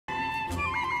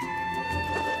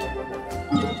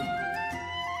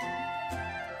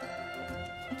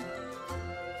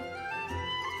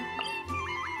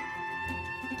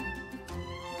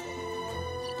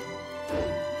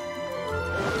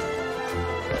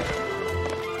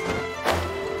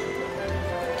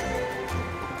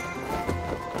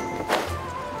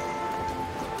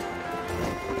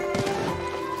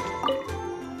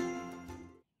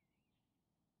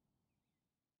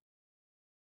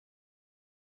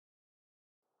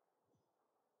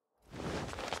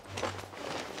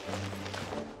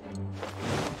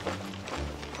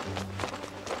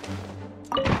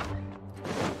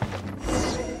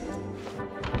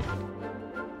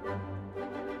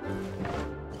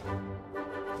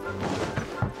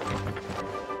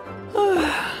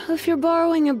If you're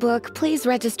borrowing a book, please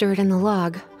register it in the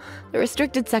log. The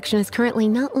restricted section is currently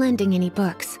not lending any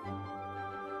books.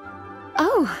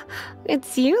 Oh,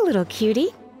 it's you, little cutie.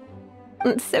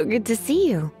 It's so good to see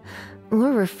you.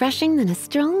 More refreshing than a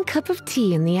strong cup of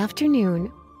tea in the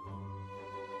afternoon.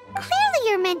 Clearly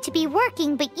you're meant to be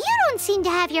working, but you don't seem to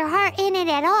have your heart in it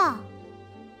at all.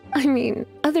 I mean,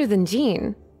 other than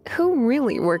Jean, who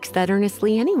really works that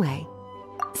earnestly anyway?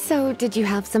 So, did you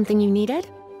have something you needed?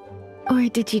 Or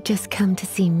did you just come to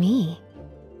see me?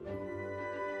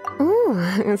 Ooh,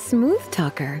 a smooth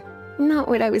talker. Not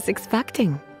what I was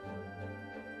expecting.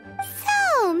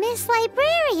 So, Miss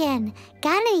Librarian,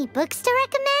 got any books to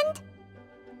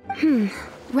recommend?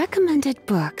 Recommended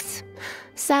books.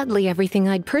 Sadly, everything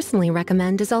I'd personally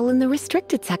recommend is all in the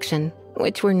restricted section,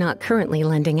 which we're not currently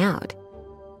lending out.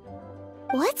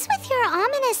 What's with your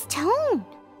ominous tone?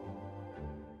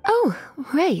 Oh,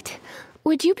 right.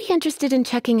 Would you be interested in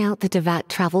checking out the Devat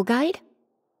travel guide?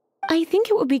 I think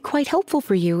it would be quite helpful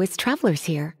for you as travelers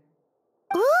here.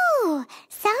 Ooh,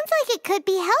 sounds like it could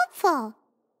be helpful.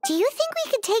 Do you think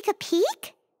we could take a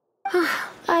peek?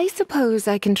 I suppose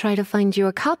I can try to find you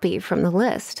a copy from the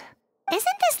list.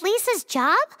 Isn't this Lisa's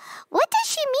job? What does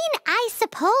she mean, I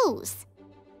suppose?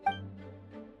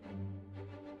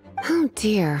 Oh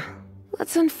dear,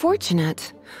 that's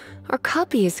unfortunate. Our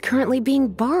copy is currently being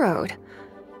borrowed.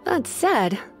 That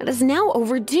said, it is now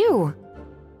overdue.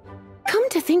 Come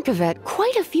to think of it,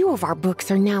 quite a few of our books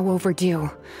are now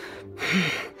overdue.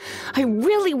 I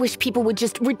really wish people would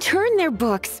just return their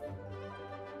books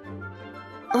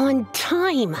on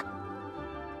time.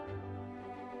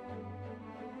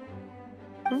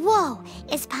 Whoa,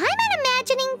 is Paimon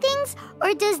imagining things,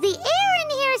 or does the air in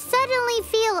here suddenly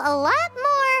feel a lot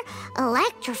more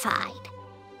electrified?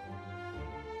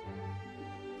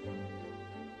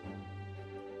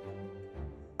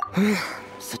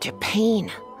 Such a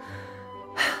pain.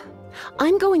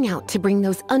 I'm going out to bring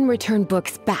those unreturned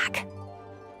books back.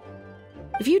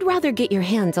 If you'd rather get your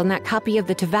hands on that copy of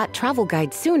the Tevat travel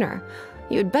guide sooner,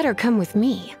 you'd better come with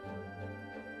me.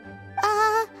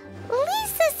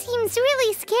 Lisa seems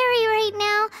really scary right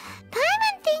now.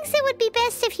 Paimon thinks it would be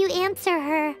best if you answer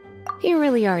her. You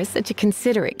really are such a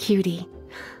considerate cutie.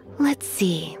 Let's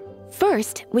see.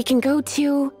 First, we can go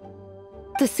to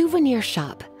the souvenir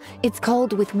shop. It's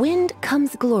called With Wind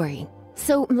Comes Glory.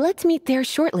 So let's meet there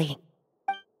shortly.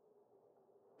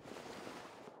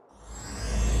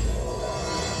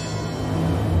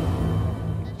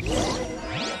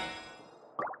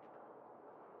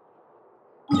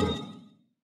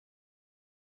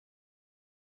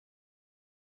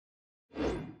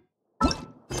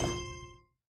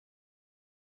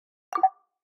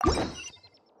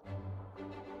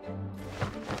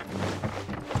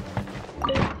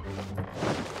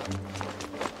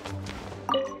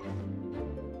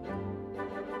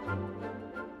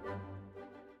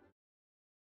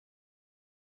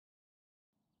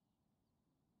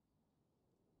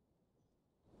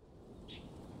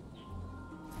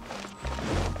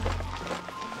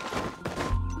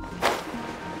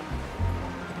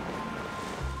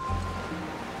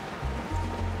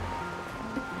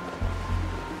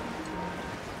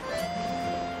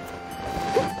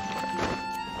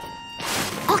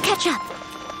 I'll catch up.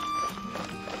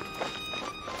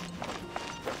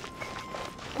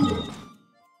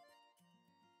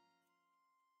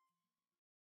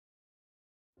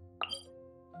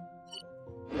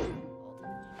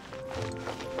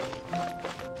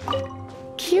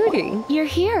 Cutie, you're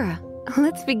here.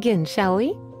 Let's begin, shall we?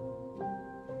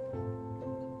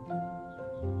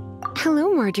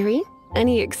 Hello, Marjorie.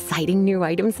 Any exciting new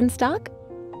items in stock?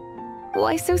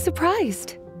 Why so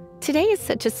surprised? Today is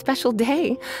such a special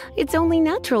day. It's only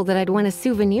natural that I'd want a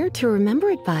souvenir to remember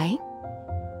it by.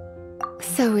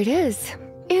 So it is.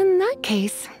 In that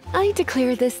case, I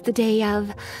declare this the day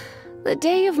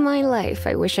of my life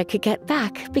I wish I could get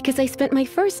back because I spent my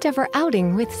first ever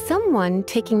outing with someone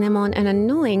taking them on an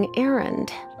annoying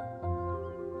errand.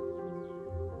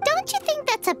 Don't you think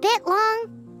that's a bit long?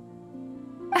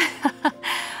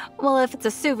 Well, if it's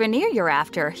a souvenir you're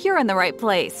after, you're in the right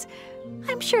place.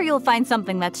 I'm sure you'll find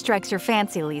something that strikes your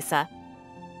fancy, Lisa.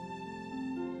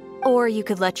 Or you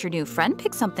could let your new friend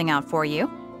pick something out for you.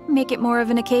 Make it more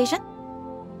of an occasion.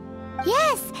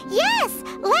 Yes, yes!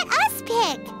 Let us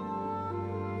pick!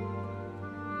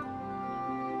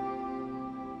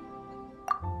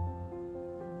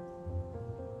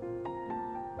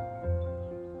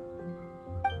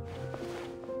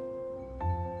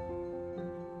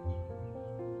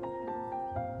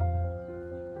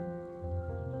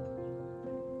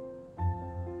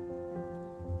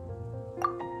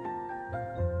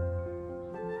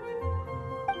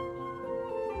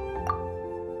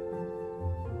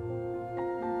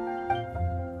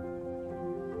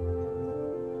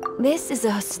 This is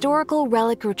a historical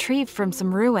relic retrieved from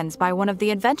some ruins by one of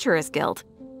the Adventurers Guild.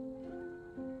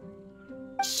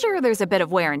 Sure, there's a bit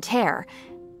of wear and tear,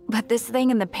 but this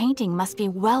thing in the painting must be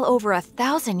well over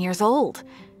 1,000 years old.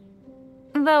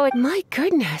 Though it— My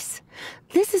goodness!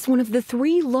 This is one of the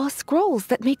 3 lost scrolls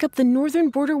that make up the Northern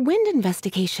Border Wind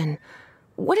investigation.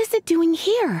 What is it doing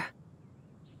here?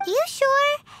 You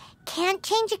sure? Can't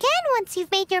change again once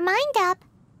you've made your mind up.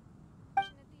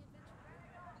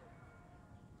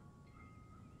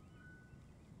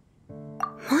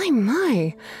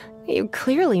 My. You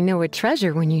clearly know a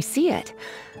treasure when you see it.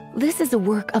 This is a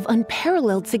work of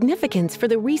unparalleled significance for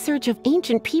the research of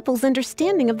ancient people's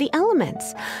understanding of the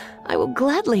elements. I will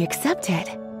gladly accept it.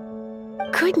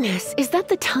 Goodness, is that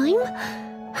the time?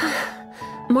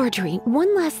 Marjorie,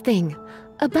 one last thing.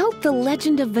 About the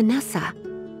legend of Vanessa.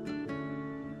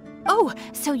 Oh,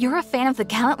 so you're a fan of the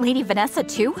gallant Lady Vanessa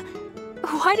too?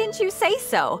 Why didn't you say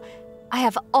so? I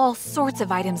have all sorts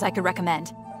of items I could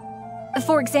recommend.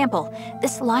 For example,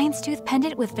 this lion's tooth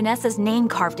pendant with Vanessa's name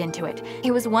carved into it.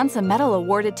 It was once a medal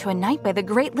awarded to a knight by the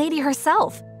great lady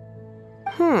herself.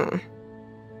 Oh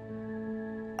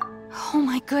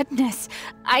my goodness.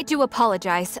 I do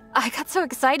apologize. I got so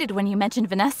excited when you mentioned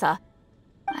Vanessa.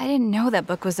 I didn't know that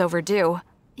book was overdue,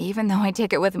 even though I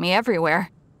take it with me everywhere.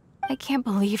 I can't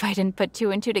believe I didn't put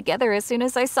 2 and 2 together as soon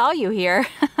as I saw you here.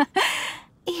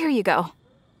 Here you go.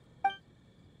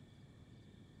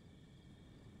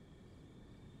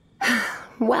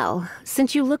 Well,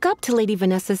 since you look up to Lady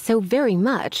Vanessa so very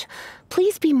much,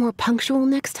 please be more punctual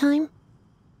next time.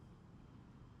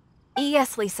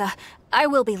 Yes, Lisa. I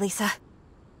will be, Lisa.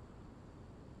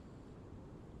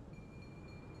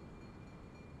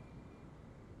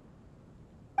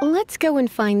 Let's go and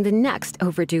find the next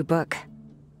overdue book.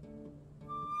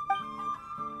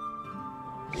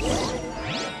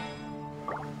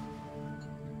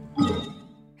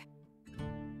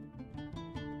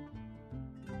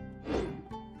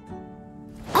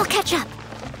 I'll catch up.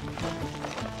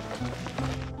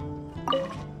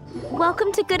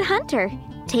 Welcome to Good Hunter.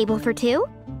 Table for 2?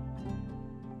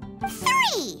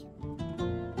 3!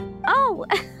 Oh,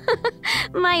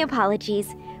 my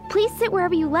apologies. Please sit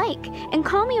wherever you like, and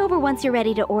call me over once you're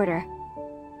ready to order.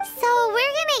 So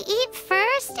we're gonna eat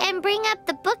first and bring up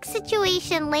the book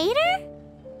situation later?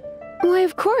 Why,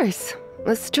 of course.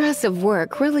 The stress of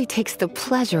work really takes the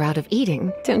pleasure out of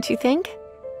eating, don't you think?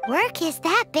 Work is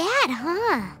that bad,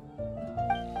 huh?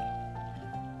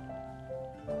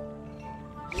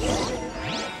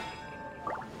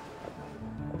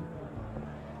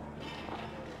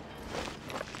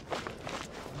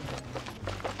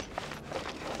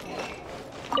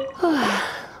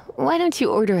 Why don't you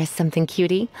order us something,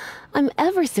 cutie? I'm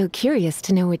ever so curious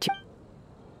to know what you...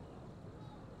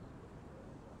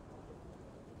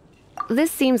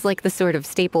 This seems like the sort of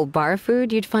staple bar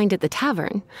food you'd find at the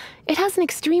tavern. It has an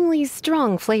extremely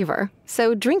strong flavor,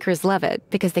 so drinkers love it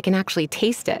because they can actually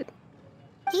taste it.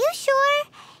 You sure?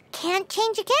 Can't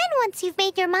change again once you've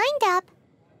made your mind up.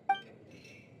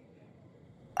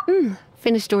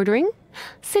 Finished ordering?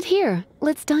 Sit here.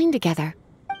 Let's dine together.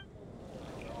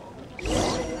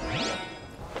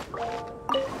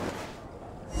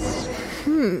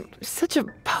 Such a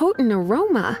potent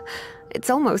aroma. It's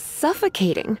almost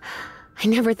suffocating. I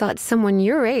never thought someone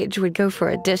your age would go for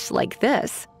a dish like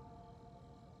this.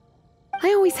 I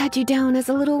always had you down as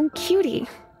a little cutie.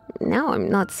 Now I'm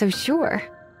not so sure.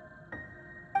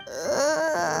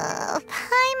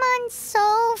 Paimon's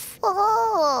so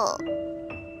full.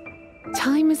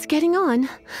 Time is getting on.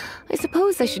 I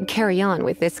suppose I should carry on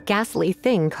with this ghastly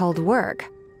thing called work.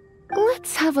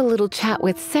 Let's have a little chat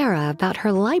with Sarah about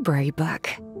her library book.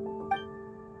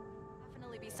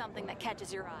 Definitely be something that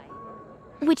catches your eye.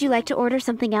 Would you like to order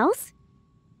something else?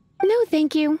 No,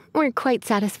 thank you. We're quite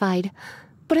satisfied.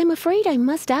 But I'm afraid I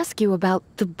must ask you about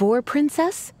the boar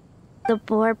princess. The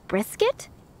boar brisket?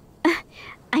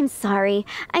 I'm sorry.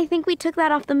 I think we took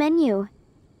that off the menu.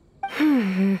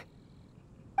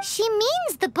 She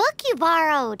means the book you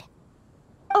borrowed.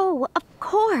 Oh, of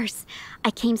course.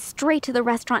 I came straight to the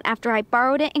restaurant after I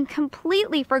borrowed it and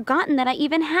completely forgotten that I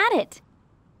even had it.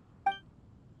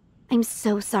 I'm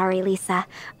so sorry, Lisa.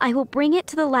 I will bring it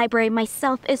to the library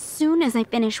myself as soon as I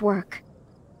finish work.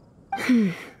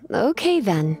 Okay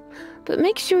then. But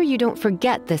make sure you don't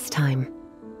forget this time.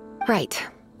 Right.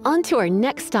 On to our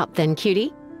next stop then,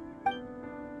 cutie.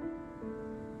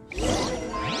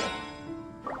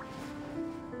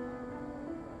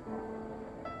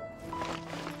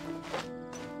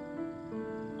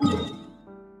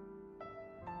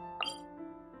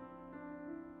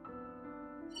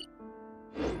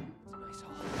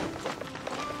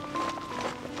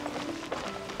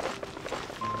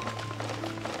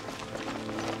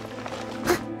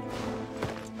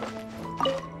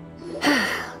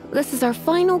 This is our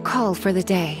final call for the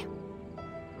day.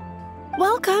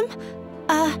 Welcome.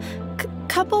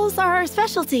 Couples are our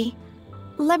specialty.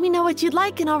 Let me know what you'd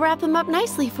like and I'll wrap them up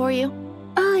nicely for you.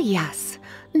 Yes.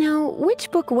 Now, which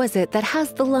book was it that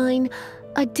has the line,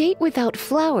 "A date without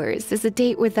flowers is a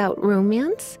date without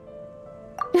romance"?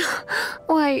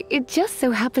 Why, it just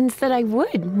so happens that I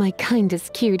would, my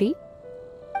kindest cutie.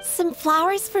 Some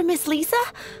flowers for Miss Lisa?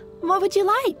 What would you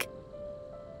like?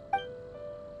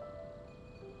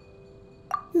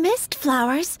 Mist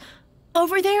flowers?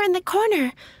 Over there in the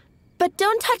corner. But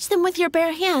don't touch them with your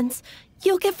bare hands.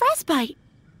 You'll get frostbite.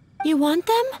 You want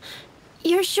them?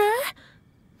 You're sure?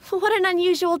 What an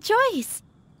unusual choice.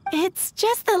 It's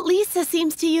just that Lisa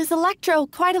seems to use Electro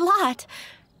quite a lot.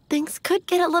 Things could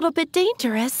get a little bit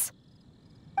dangerous.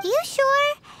 You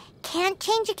sure? Can't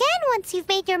change again once you've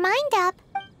made your mind up.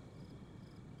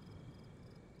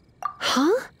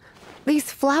 Huh?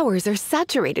 These flowers are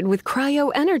saturated with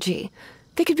cryo energy.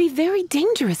 They could be very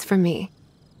dangerous for me.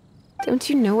 Don't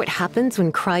you know what happens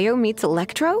when cryo meets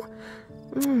electro?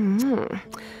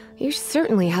 You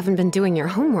certainly haven't been doing your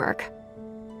homework.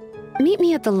 Meet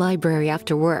me at the library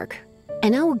after work,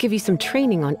 and I will give you some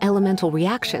training on elemental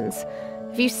reactions.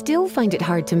 If you still find it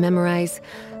hard to memorize,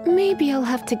 maybe I'll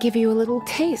have to give you a little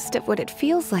taste of what it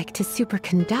feels like to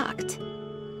superconduct.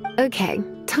 Okay,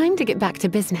 time to get back to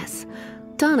business.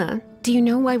 Donna, do you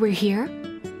know why we're here?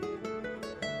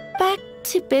 Back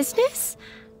to business?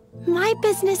 My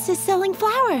business is selling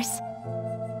flowers.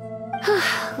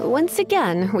 Once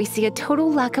again, we see a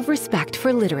total lack of respect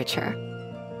for literature.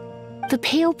 The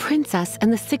Pale Princess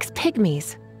and the Six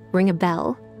Pygmies. Ring a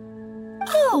bell?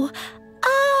 Oh,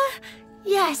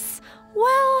 yes.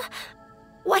 Well,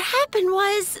 what happened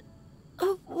was...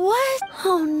 what?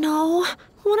 Oh no,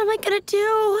 what am I gonna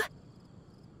do?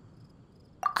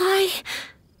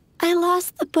 I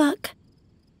lost the book.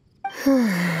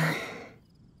 A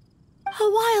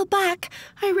while back,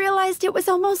 I realized it was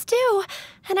almost due,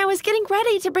 and I was getting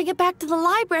ready to bring it back to the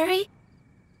library.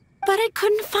 But I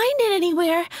couldn't find it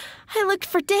anywhere. I looked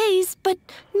for days, but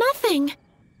nothing.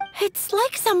 It's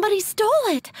like somebody stole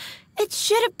it. It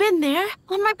should have been there,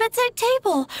 on my bedside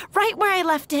table, right where I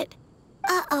left it.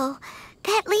 Uh-oh.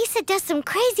 That Lisa does some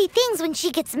crazy things when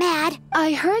she gets mad.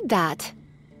 I heard that.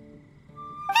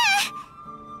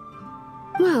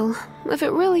 Well, if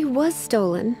it really was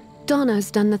stolen, Donna's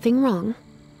done nothing wrong.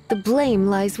 The blame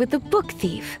lies with the book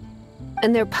thief.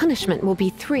 And their punishment will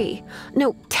be 10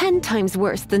 times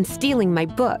worse than stealing my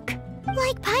book.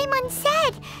 Like Paimon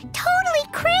said, totally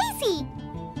crazy.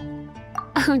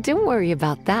 Oh, don't worry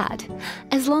about that.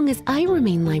 As long as I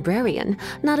remain librarian,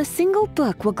 not a single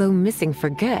book will go missing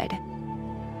for good.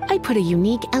 I put a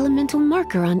unique elemental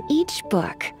marker on each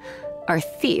book. Our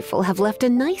thief will have left a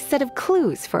nice set of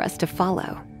clues for us to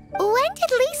follow. When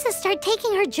did Lisa start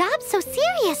taking her job so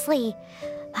seriously?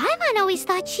 Paimon always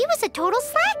thought she was a total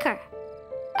slacker.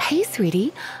 Hey,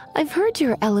 sweetie. I've heard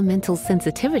your elemental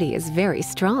sensitivity is very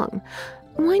strong.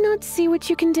 Why not see what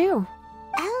you can do?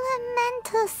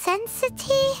 Elemental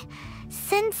sensity?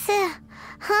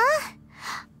 Huh?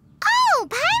 Oh,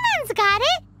 Paimon's got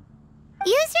it!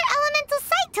 Use your elemental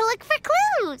sight to look for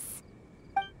clues.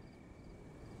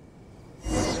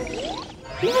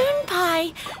 Moon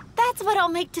pie! That's what I'll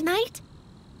make tonight.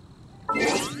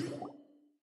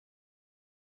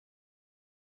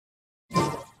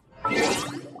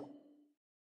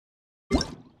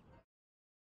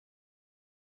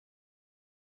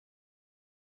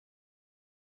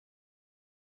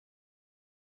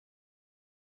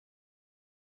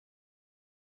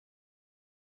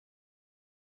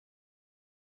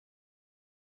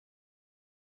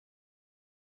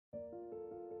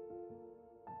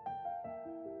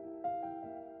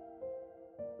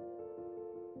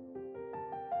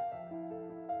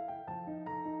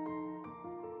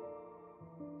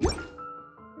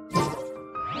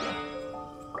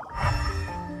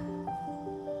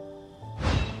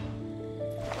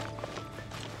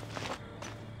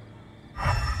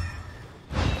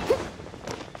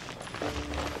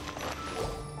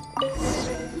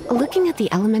 Looking at the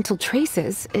elemental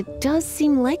traces, it does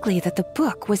seem likely that the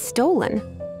book was stolen.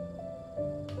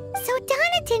 So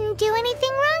Donna didn't do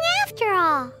anything wrong after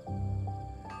all.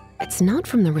 It's not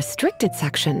from the restricted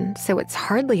section, so it's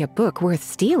hardly a book worth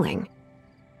stealing.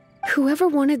 Whoever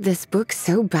wanted this book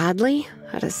so badly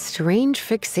had a strange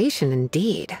fixation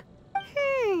indeed.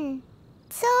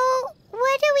 So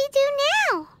what do we do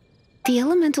now? The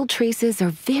elemental traces are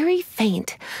very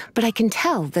faint, but I can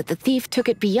tell that the thief took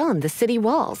it beyond the city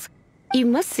walls. You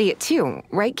must see it too,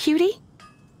 right, cutie?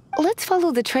 Let's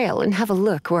follow the trail and have a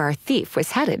look where our thief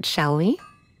was headed, shall we?